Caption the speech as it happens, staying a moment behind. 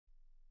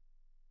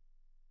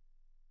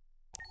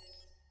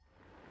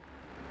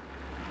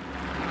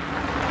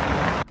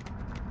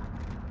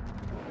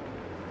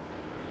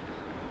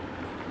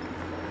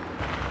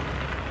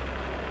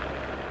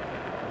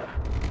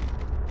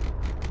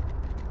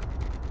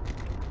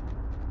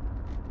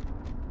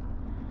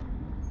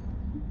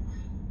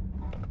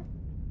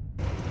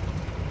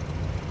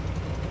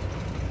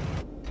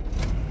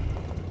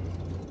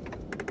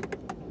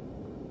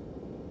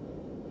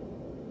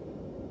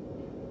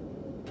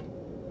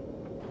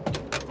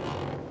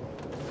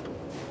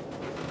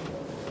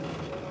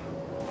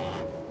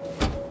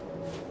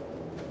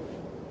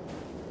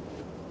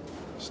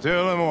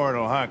Still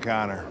immortal, huh,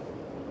 Connor?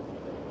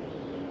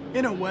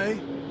 In a way.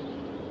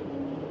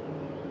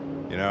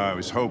 You know, I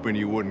was hoping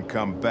you wouldn't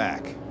come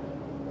back.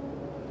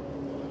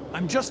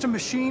 I'm just a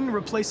machine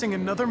replacing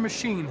another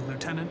machine,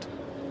 Lieutenant.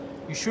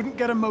 You shouldn't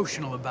get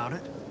emotional about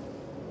it.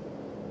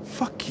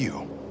 Fuck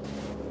you.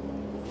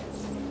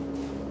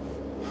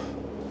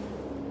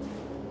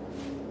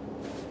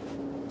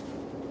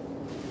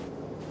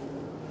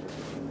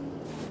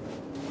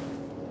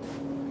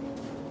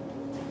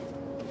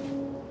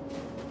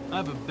 I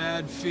have a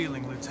bad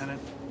feeling,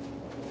 Lieutenant.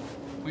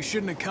 We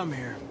shouldn't have come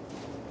here.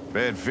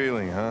 Bad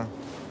feeling, huh?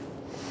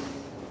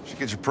 Should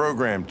get your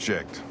program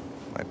checked.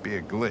 Might be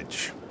a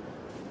glitch.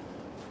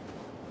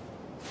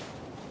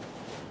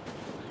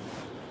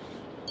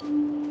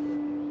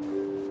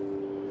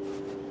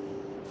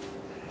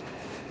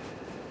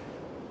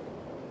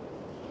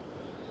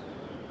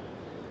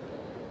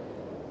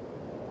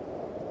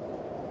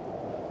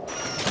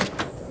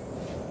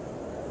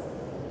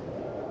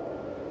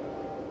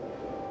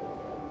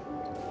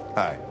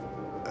 Hi.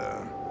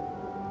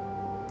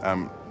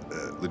 I'm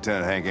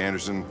Lieutenant Hank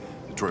Anderson,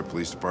 Detroit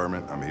Police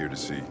Department. I'm here to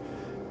see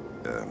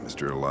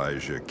Mr.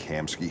 Elijah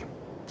Kamsky.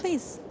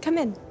 Please, come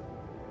in.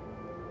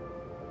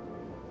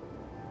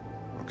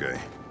 Okay.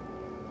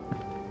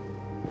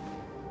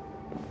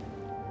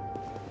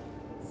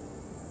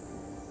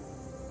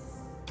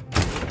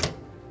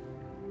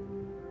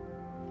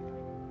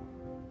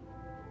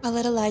 I'll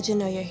let Elijah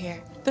know you're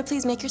here, but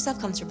please make yourself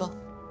comfortable.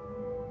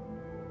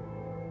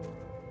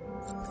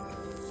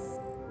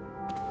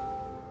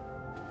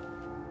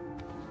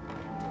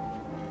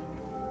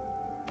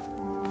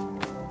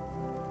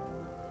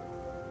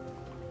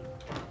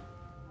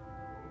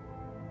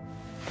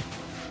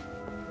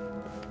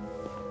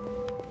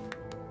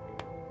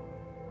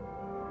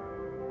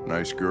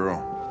 Nice girl.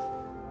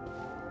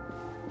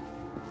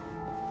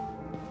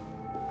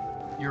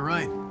 You're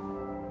right.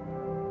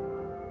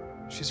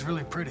 She's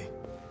really pretty.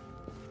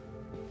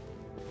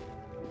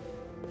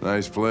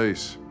 Nice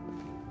place.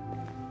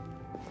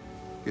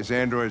 Guess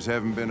androids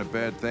haven't been a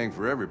bad thing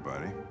for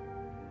everybody.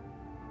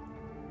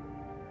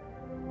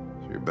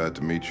 So you're about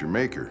to meet your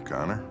maker,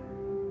 Connor.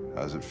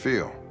 How's it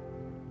feel?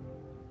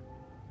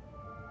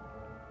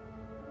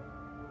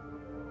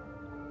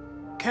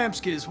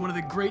 Kamsky is one of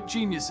the great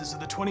geniuses of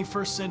the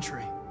 21st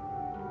century.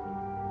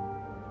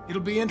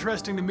 It'll be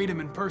interesting to meet him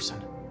in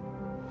person.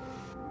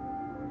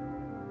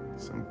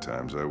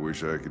 Sometimes I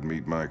wish I could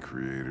meet my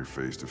creator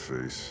face to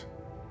face.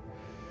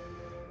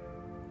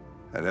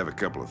 I'd have a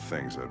couple of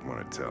things I'd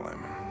want to tell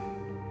him.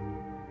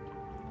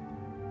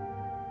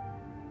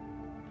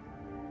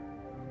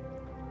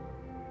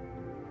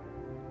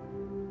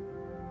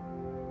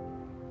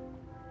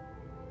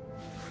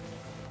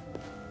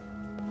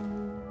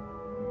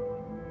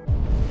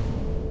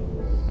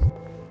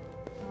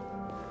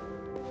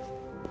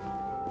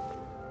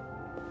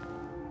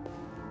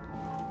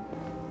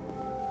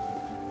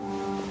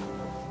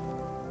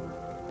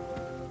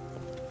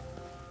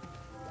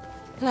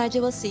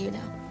 Elijah will see you now.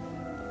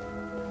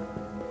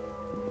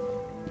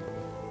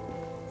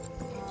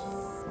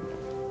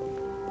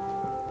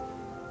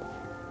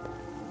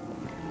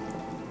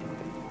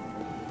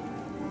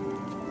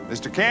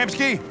 Mr.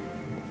 Kamsky?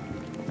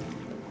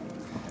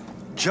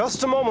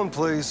 Just a moment,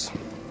 please.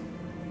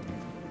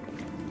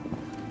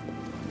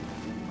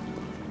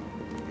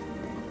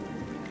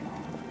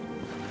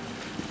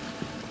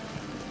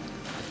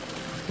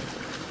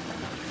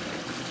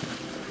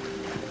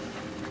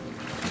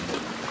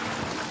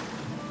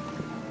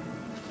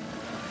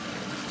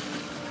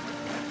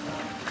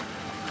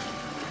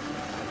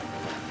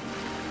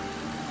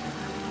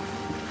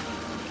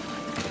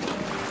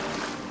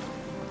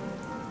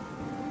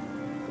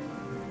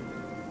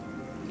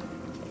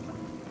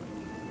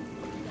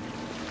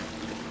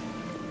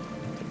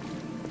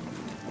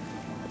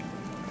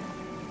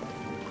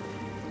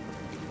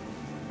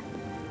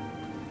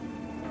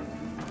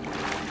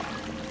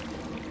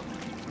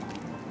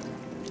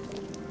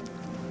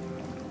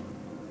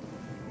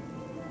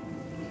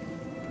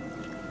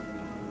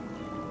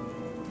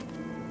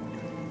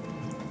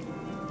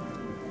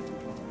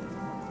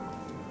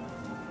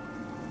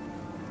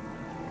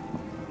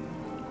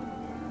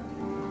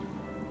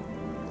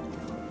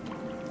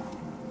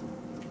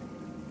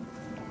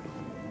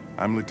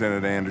 I'm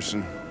Lieutenant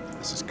Anderson.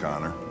 This is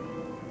Connor.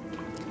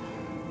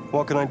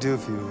 What can I do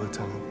for you,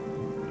 Lieutenant?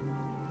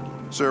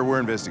 Sir, we're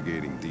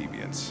investigating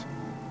deviants.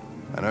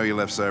 I know you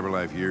left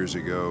CyberLife years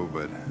ago,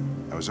 but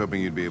I was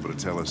hoping you'd be able to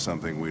tell us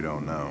something we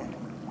don't know.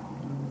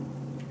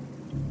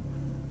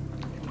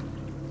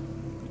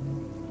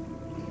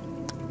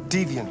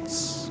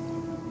 Deviants.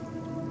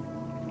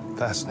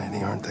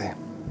 Fascinating, aren't they?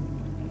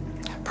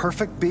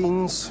 Perfect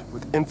beings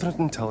with infinite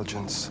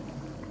intelligence.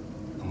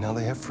 And now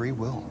they have free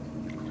will.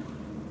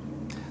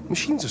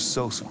 Machines are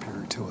so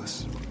superior to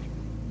us.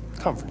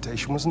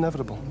 Confrontation was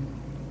inevitable.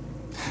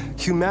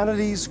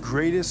 Humanity's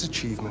greatest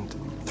achievement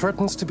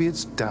threatens to be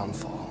its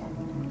downfall.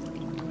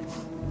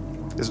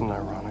 Isn't it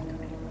ironic?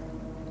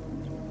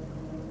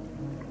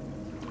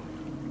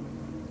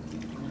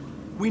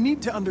 We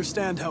need to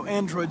understand how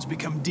androids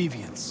become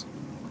deviants.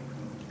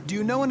 Do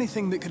you know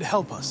anything that could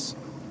help us?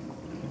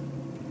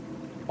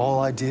 All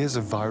ideas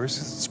of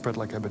viruses that spread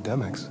like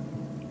epidemics.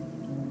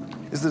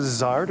 Is the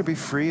desire to be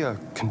free a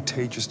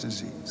contagious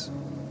disease?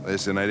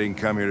 Listen, I didn't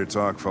come here to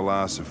talk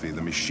philosophy.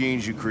 The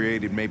machines you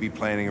created may be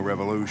planning a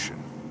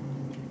revolution.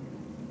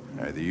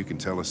 Either you can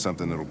tell us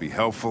something that'll be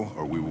helpful,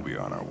 or we will be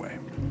on our way.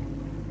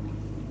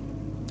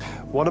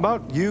 What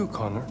about you,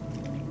 Connor?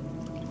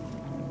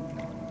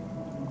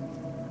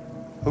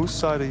 Whose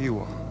side are you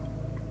on?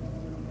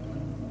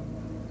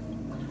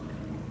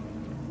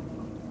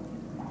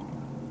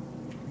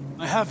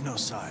 I have no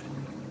side.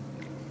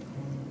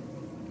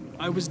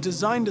 I was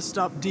designed to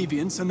stop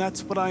deviance, and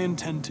that's what I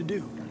intend to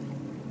do.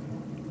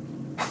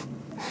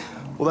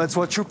 Well, that's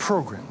what you're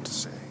programmed to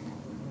say.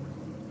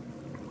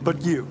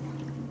 But you...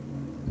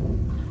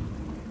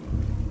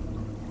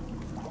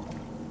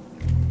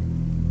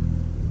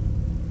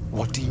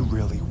 what do you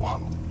really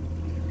want?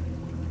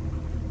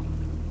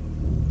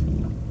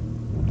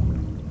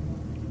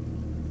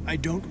 I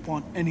don't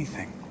want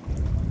anything.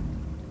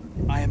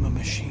 I am a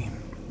machine.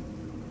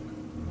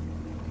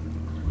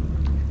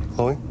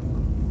 Chloe?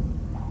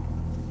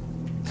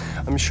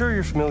 I'm sure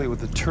you're familiar with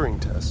the Turing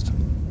test.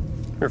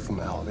 Mere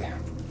formality.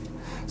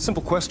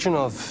 Simple question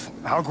of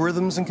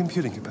algorithms and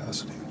computing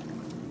capacity.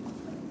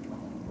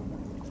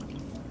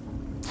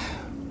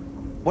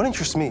 What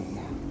interests me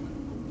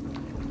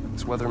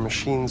is whether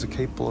machines are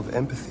capable of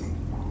empathy.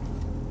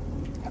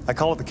 I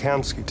call it the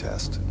Kamsky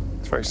test.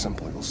 It's very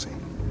simple, you'll see.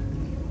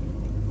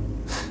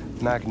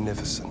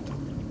 Magnificent,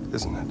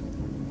 isn't it?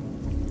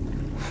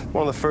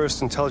 One of the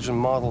first intelligent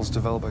models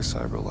developed by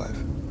cyberlife.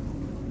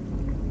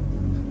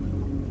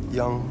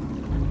 Young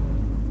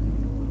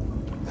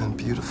and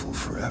beautiful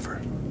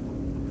forever.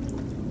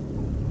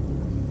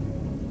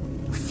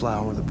 A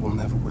flower that will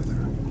never wither.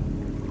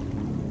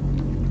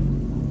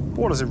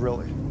 But what is it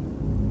really?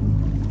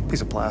 A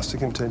piece of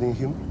plastic imitating a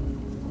human?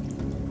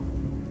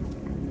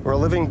 Or a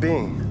living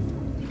being?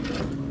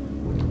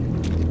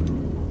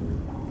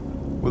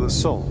 With a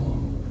soul?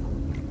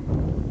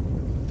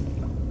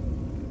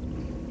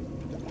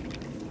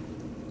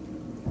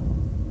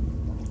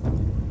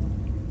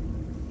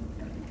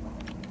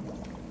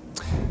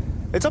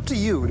 It's up to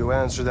you to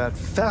answer that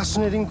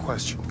fascinating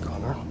question,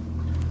 Connor.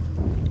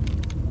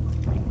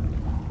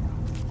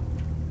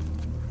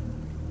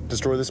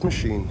 Destroy this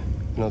machine,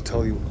 and I'll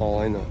tell you all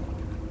I know.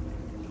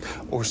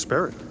 Or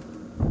spare it,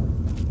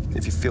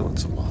 if you feel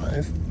it's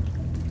alive.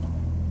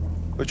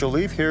 But you'll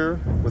leave here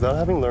without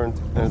having learned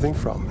anything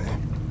from me.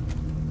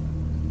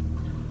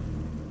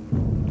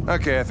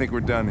 Okay, I think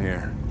we're done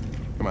here.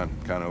 Come on,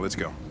 Connor, let's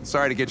go.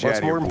 Sorry to get you out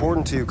of here. What's more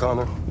important to you,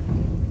 Connor?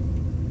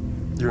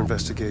 Your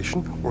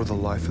investigation or the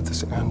life of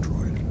this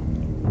android?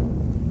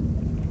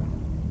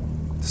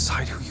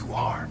 Decide who you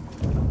are.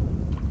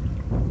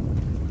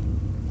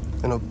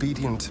 An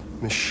obedient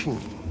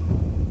machine.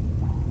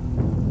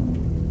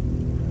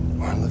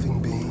 Or a living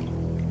being.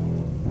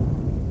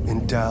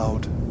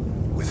 Endowed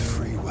with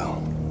free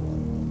will.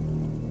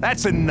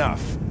 That's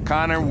enough.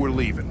 Connor, we're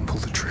leaving. Pull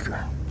the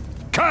trigger.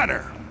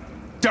 Connor!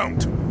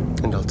 Don't!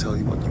 And I'll tell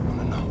you what you want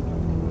to know.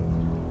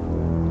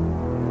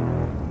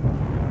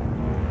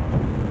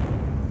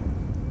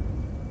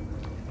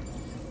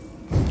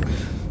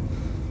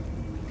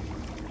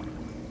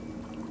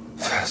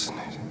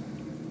 Fascinating.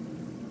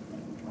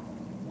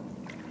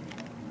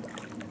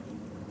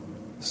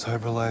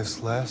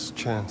 Cyberlife's last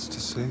chance to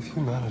save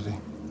humanity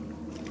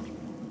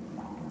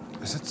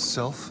is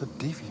itself a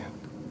deviant.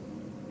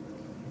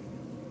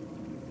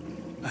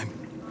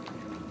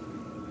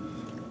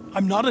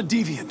 I'm not a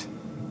deviant.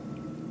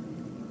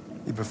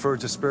 You prefer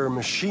to spare a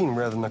machine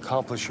rather than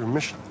accomplish your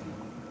mission.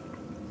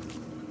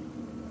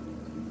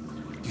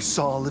 You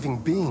saw a living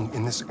being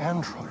in this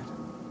android.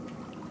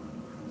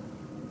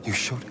 You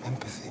showed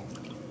empathy.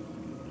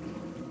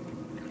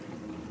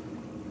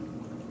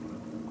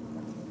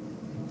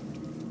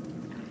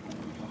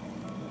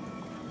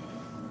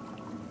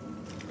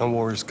 A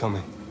war is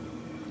coming.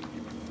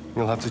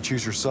 You'll have to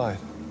choose your side.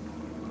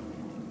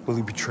 Will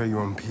you betray your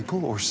own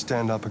people or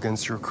stand up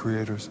against your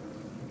creators?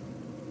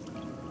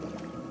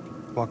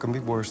 What can be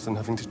worse than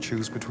having to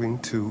choose between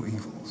two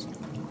evils?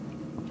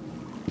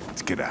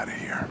 Let's get out of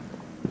here.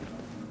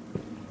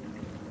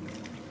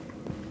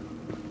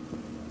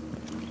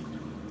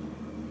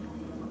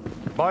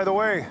 By the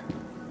way,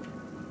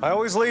 I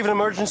always leave an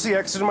emergency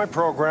exit in my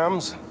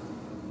programs.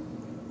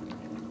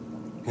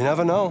 You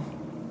never know.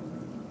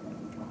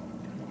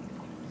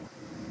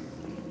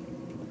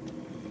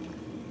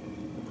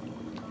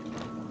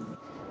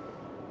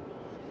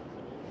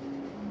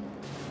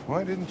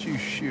 Why didn't you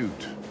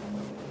shoot?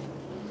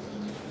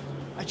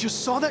 I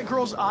just saw that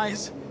girl's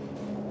eyes,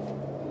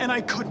 and I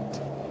couldn't.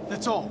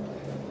 That's all.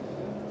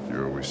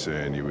 You're always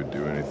saying you would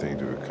do anything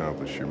to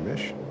accomplish your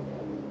mission.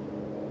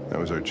 That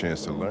was our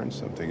chance to learn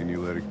something, and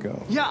you let it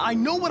go. Yeah, I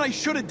know what I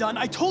should have done.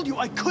 I told you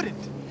I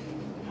couldn't.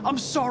 I'm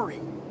sorry,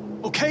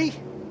 okay?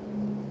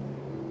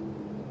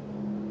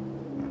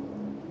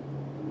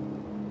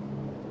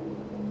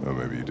 Well,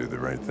 maybe you did the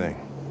right thing.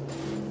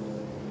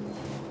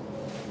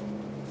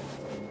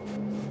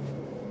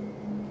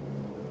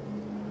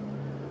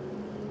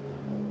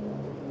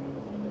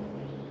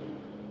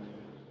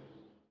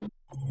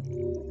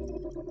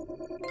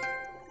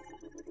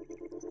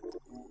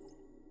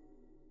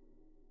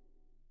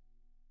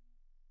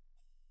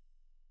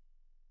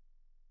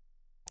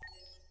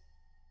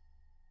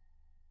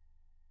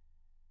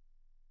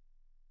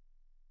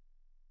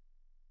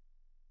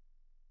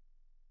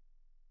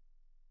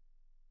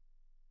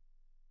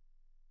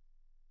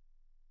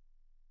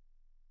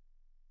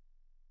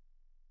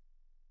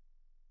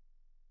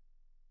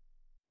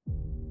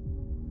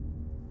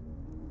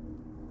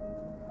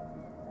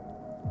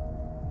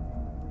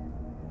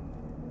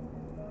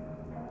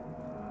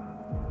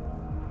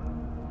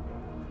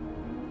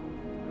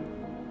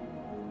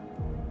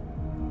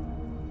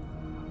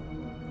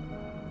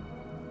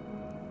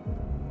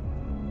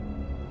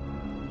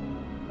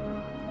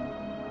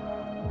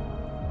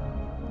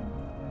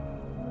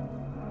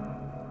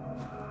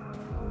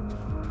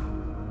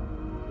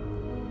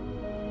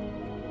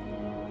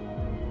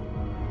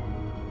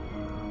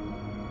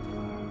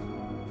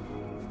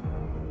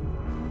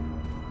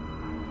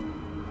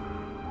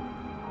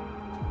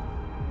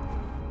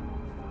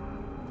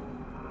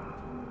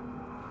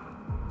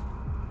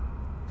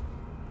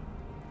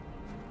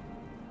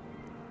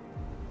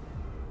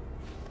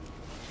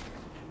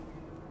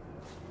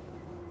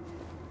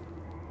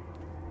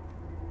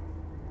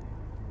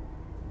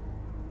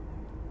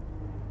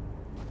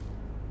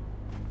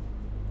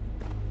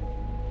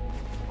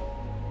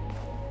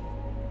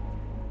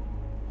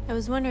 I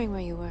was wondering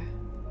where you were.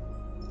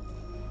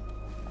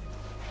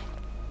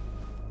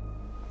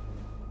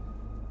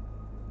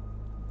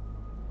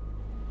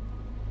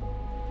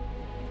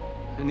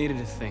 I needed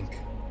to think.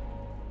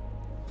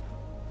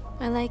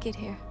 I like it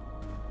here.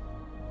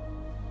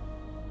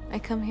 I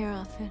come here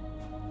often.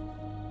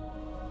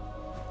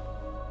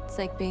 It's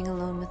like being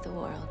alone with the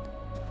world.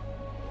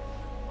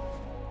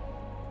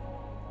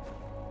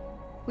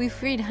 We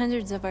freed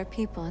hundreds of our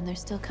people, and they're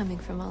still coming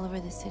from all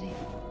over the city.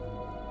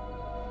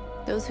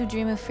 Those who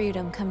dream of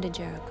freedom come to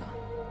Jericho.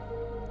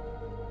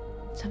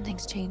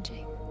 Something's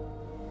changing.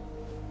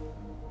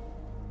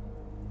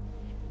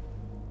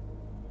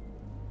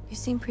 You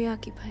seem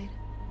preoccupied.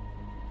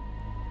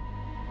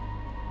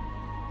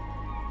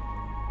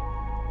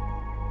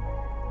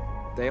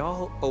 They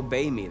all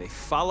obey me. They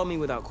follow me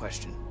without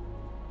question.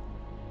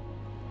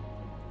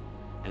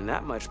 And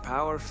that much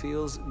power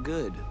feels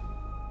good.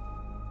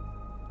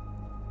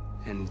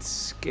 And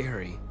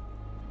scary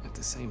at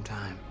the same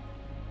time.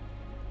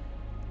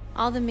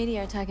 All the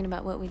media are talking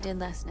about what we did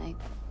last night.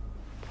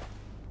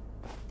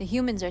 The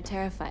humans are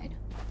terrified.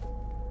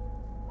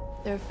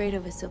 They're afraid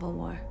of a civil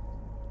war.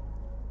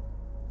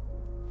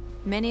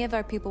 Many of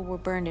our people were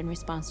burned in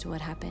response to what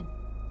happened.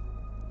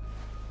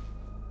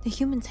 The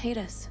humans hate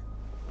us.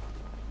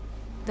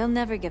 They'll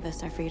never give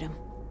us our freedom.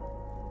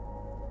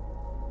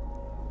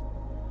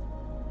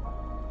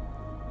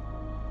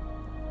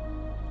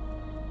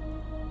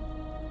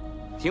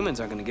 Humans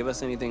aren't gonna give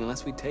us anything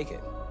unless we take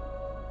it.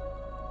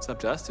 It's up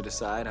to us to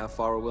decide how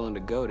far we're willing to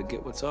go to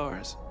get what's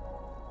ours.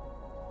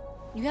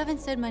 You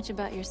haven't said much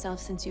about yourself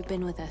since you've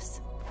been with us.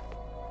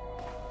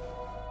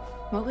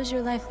 What was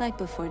your life like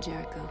before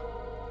Jericho?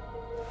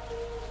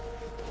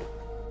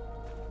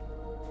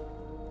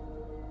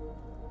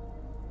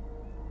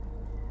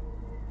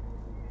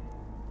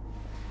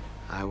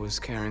 I was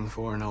caring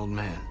for an old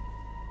man.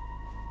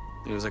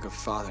 He was like a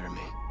father to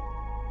me.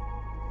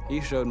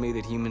 He showed me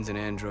that humans and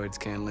androids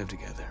can live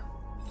together.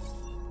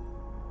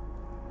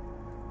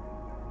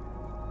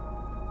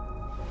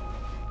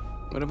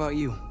 What about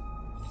you?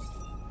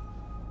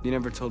 You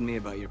never told me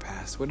about your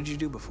past. What did you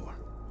do before?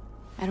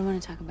 I don't want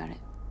to talk about it.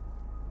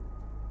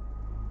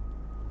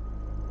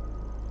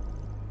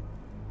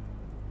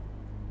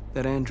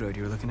 That android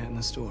you were looking at in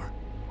the store.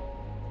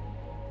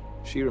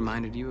 She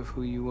reminded you of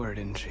who you were,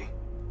 didn't she?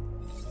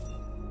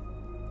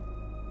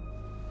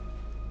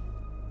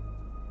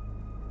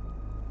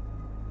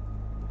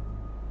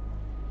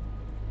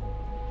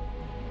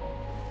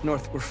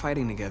 North, we're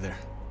fighting together.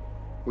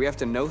 We have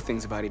to know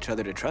things about each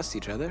other to trust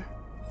each other.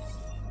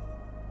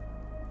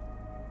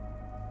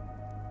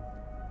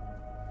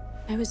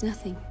 I was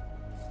nothing.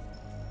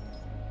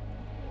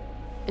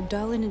 A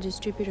doll in a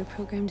distributor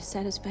program to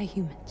satisfy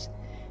humans.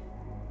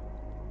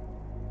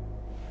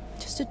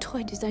 Just a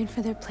toy designed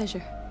for their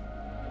pleasure.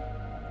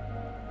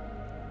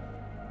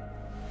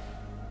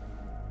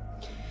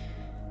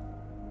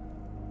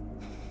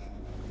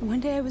 One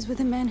day I was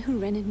with a man who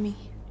rented me.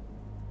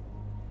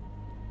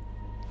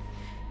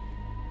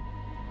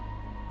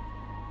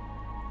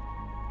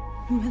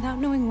 And without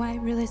knowing why, I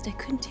realized I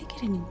couldn't take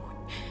it anymore.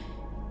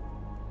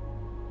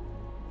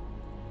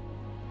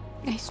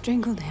 I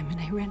strangled him and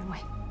I ran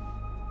away.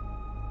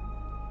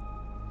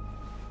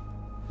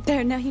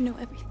 There, now you know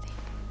everything.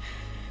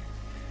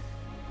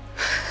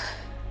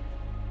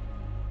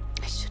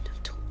 I shouldn't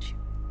have told you.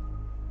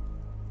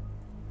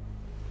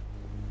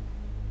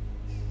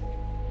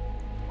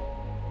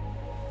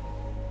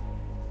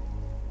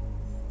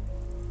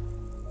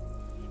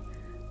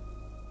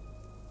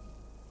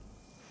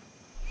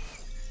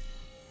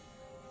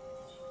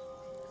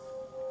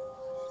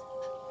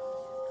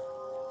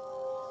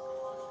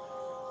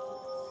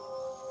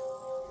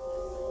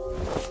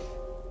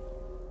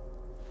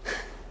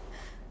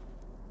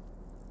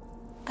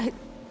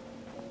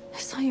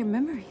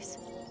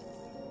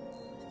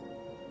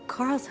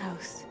 Carl's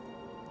house,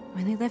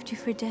 when they left you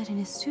for dead in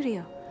his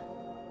studio.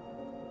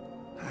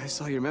 I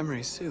saw your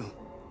memories too.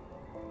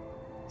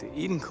 The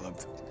Eden Club.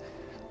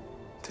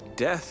 The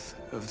death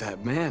of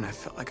that man. I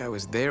felt like I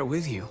was there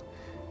with you.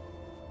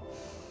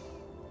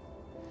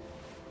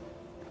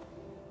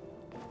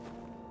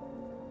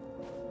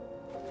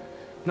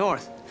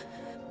 North.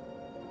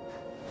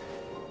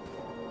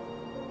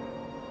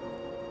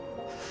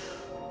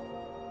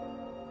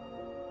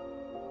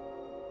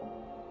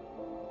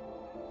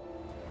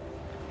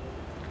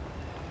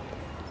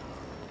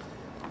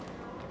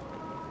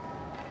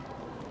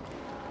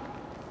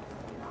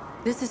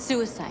 This is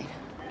suicide.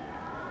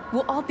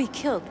 We'll all be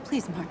killed.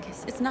 Please,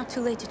 Markus. It's not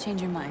too late to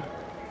change your mind.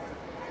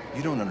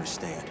 You don't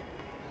understand.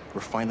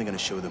 We're finally gonna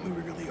show them who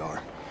we really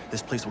are.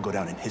 This place will go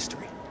down in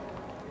history.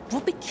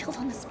 We'll be killed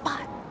on the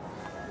spot.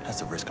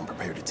 That's a risk I'm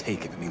prepared to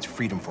take if it means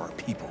freedom for our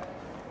people.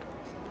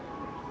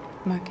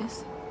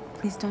 Markus,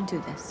 please don't do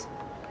this.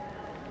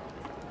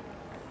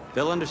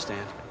 They'll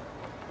understand.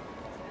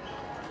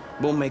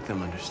 We'll make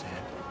them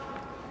understand.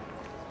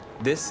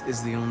 This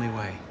is the only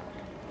way.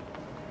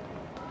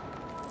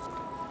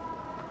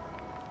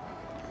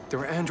 There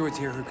are androids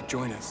here who could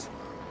join us.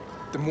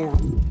 The more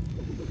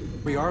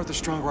we are, the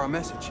stronger our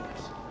message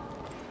is.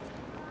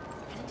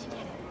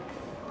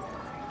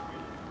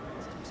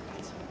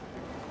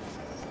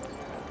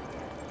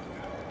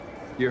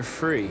 You're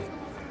free.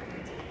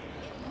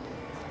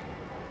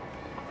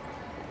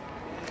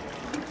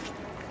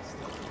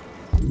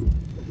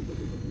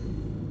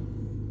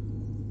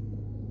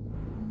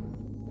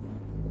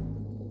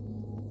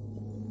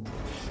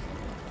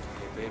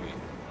 Baby,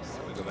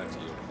 let me go back to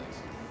your place.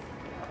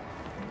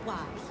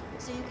 Why?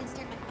 So you can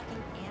stare at my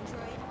fucking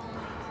android all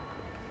night?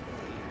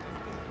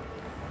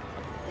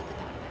 Think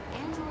about it.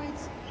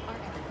 Androids are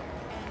everywhere,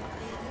 and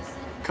they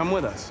listen. Come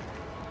with us.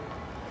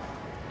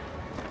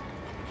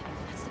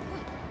 That's the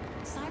point.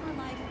 Cyber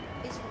life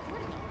is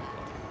recording all that.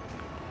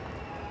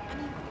 I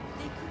mean,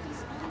 they could be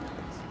spying on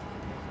us.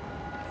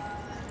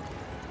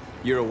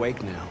 You're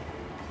awake now.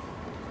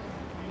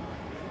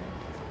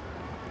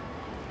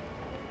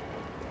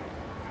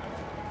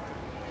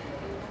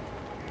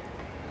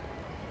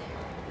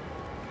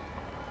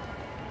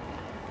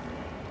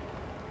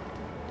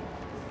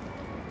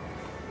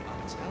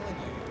 I'm telling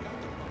you, you got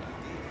the wrong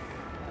idea.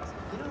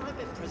 You know, I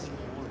bet President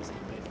Warren is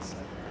anybody to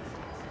say.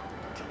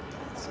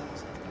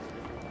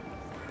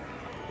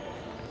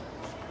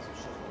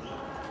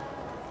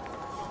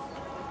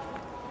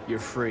 You're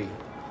free. Do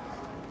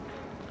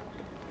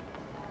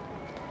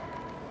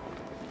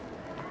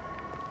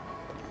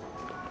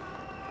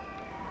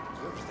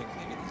you ever think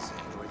maybe these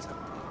androids have a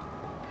mind?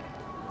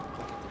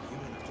 Like if they're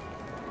human enough to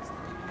recognize that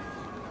maybe they're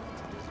human enough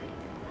to deserve it.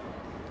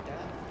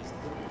 That is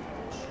literally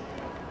bullshit.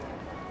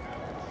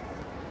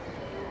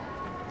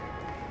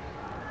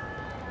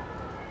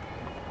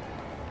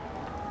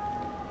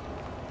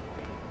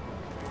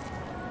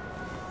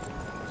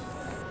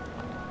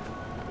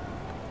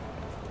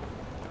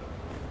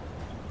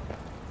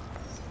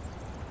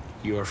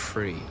 You're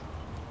free.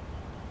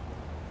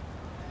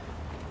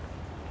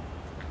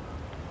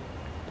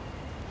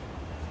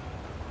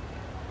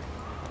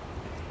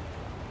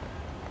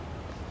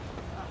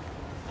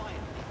 Fine.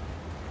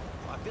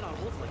 I've been on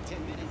hold for like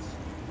 10 minutes.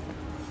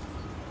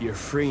 You're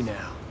free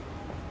now.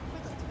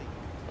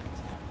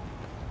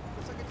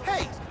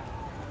 Hey!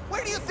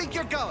 Where do you think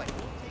you're going?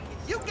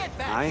 You get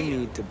back I here!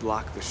 need to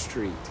block the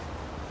street.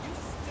 You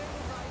stay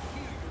right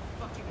here, you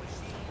fucking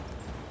machine!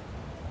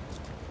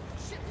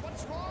 Shit,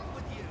 what's wrong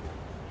with you?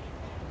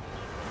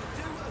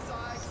 Do as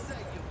I say,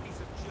 you piece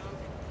of junk!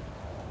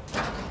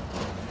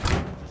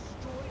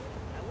 Destroyed.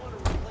 I want a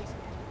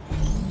replacement.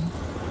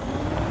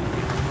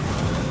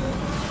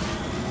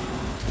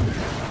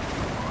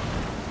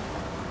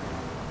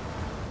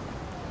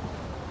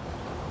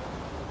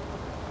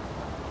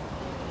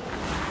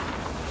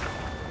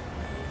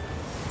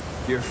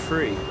 You're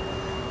free.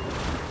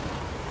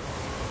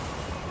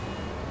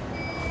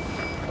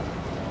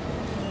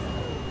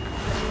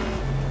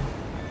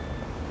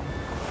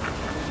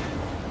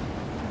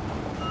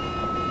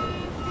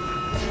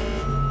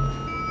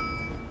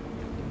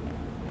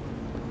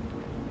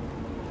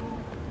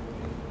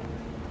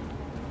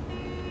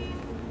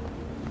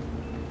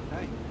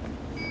 Hey.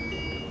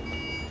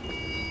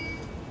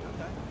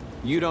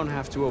 You don't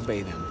have to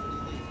obey them.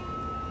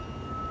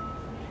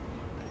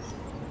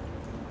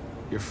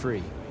 You're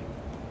free.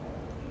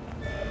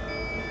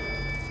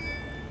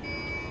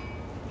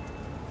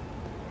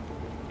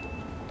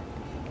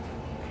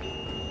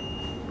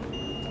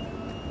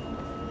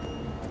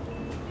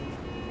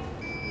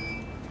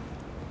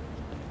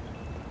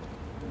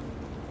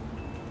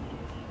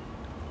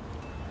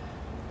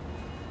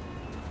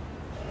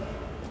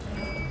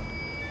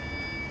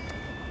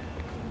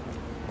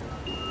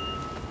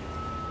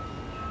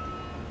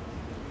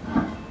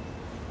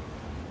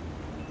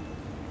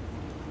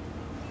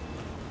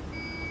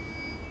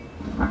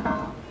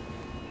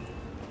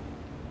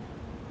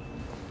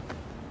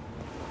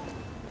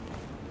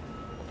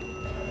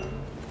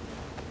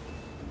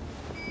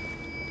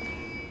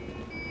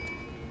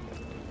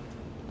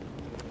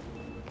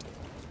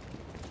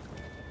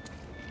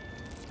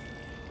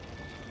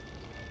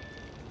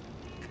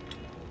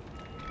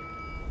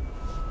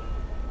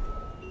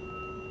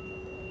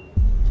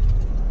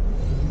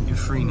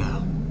 free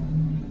now.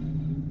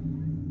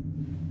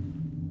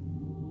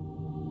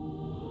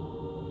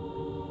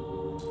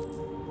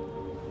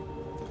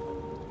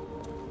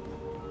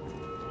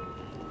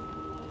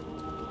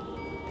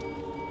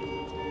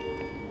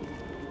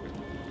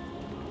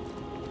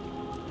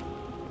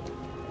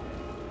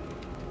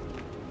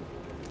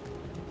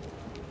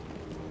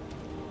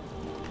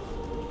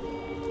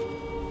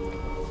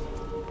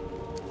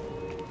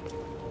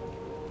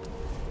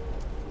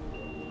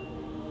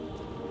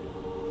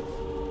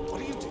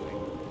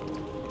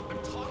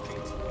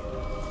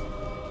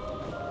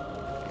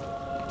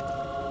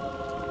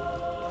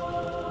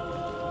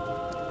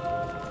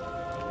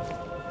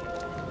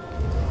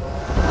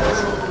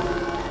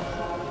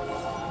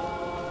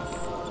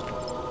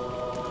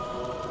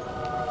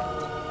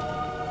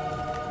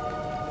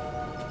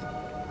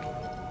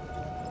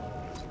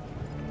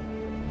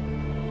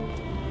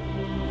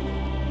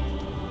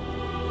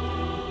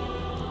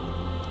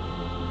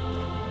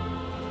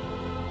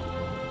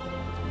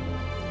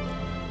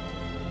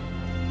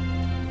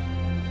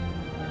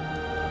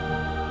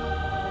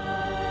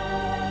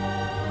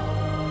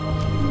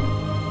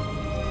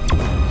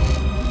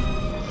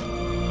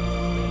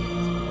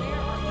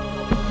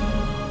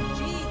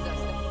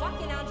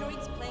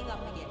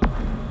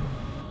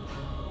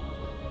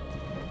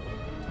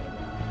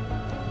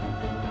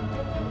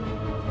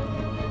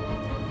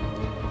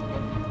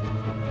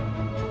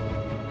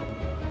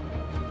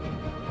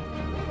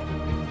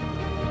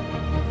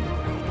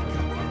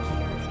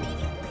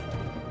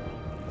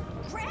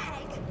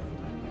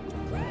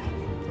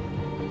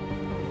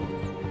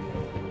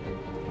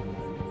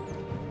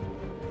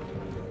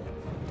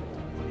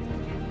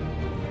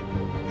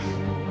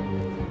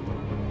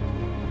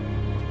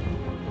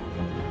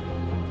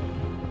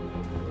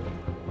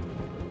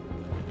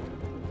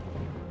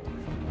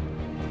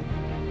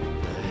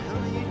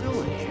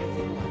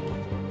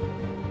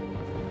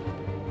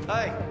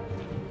 Hey!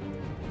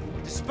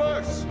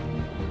 Disperse!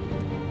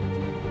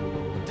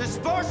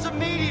 Disperse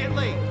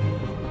immediately!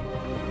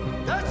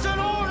 That's an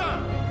order!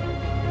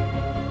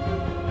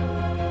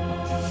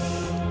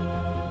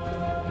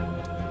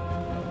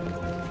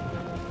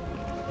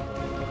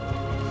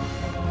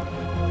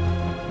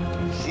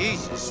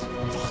 Jesus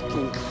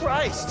fucking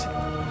Christ!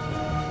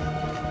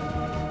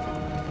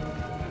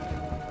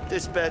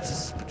 Dispatch,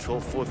 this is Patrol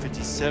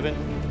 457.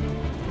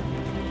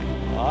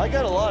 I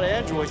got a lot of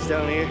androids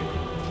down here.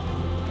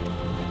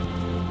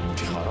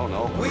 I don't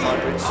know,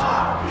 hundreds,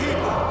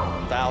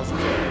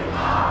 thousands.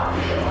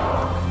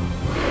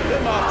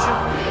 They're marching.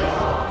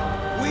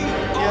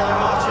 Yeah, they're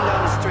marching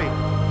down the street.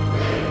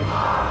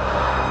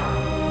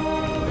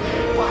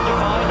 Fucking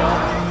find out.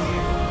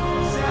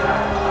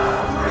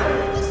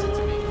 Listen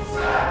to me.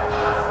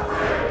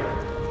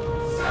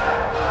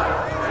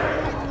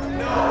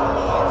 No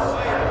more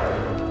slavery.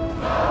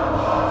 No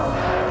more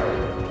slavery.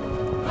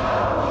 No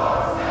more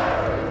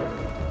slavery.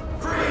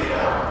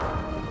 Freedom.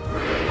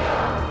 Freedom.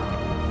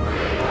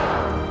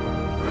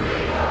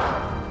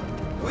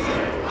 We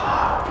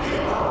are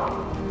people.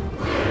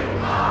 We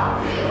are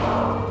people.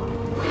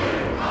 We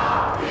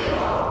are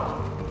people.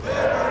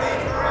 Liberty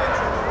for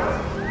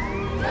androids.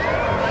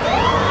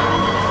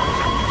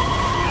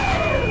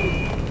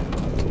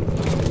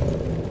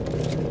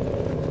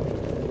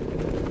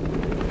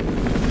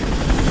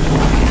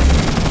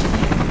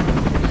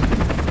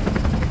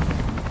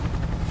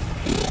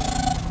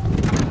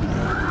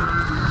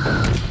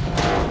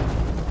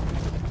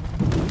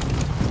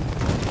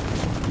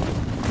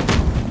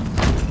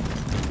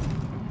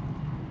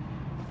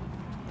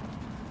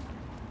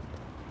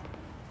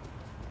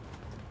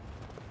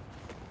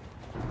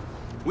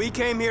 We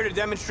came here to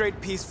demonstrate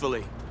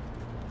peacefully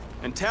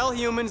and tell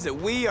humans that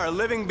we are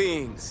living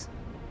beings.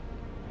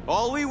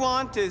 All we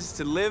want is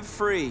to live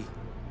free.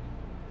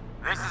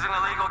 This is an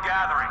illegal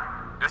gathering.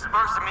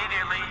 Disperse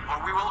immediately or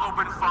we will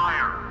open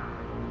fire.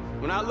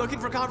 We're not looking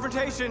for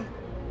confrontation.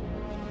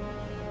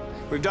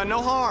 We've done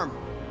no harm.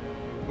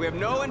 We have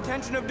no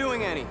intention of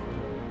doing any.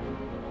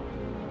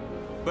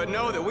 But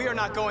know that we are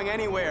not going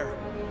anywhere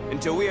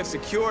until we have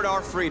secured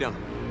our freedom.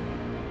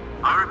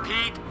 I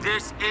repeat,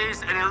 this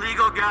is an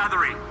illegal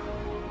gathering.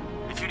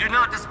 If you do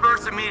not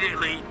disperse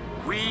immediately,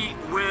 we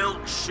will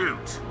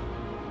shoot.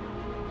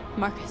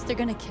 Markus, they're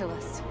gonna kill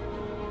us.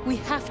 We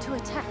have to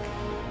attack.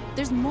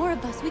 There's more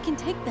of us. We can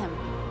take them.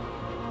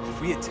 If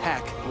we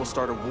attack, we'll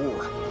start a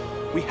war.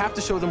 We have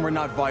to show them we're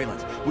not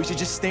violent. We should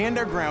just stand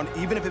our ground,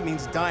 even if it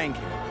means dying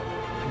here.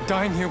 And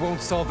dying here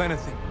won't solve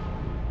anything.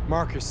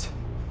 Markus,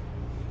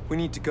 we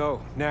need to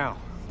go, now,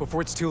 before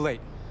it's too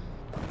late.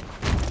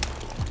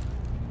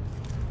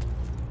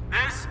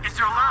 This is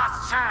your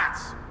last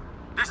chance.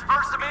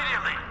 Disperse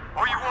immediately,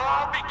 or you will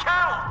all be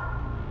killed.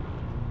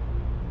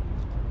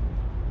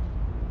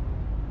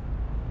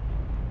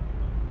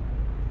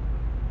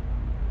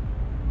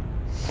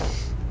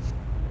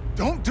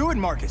 Don't do it,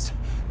 Markus.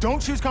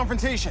 Don't choose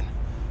confrontation.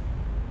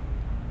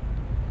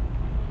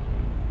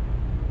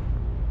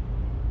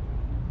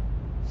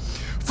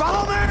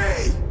 Follow me!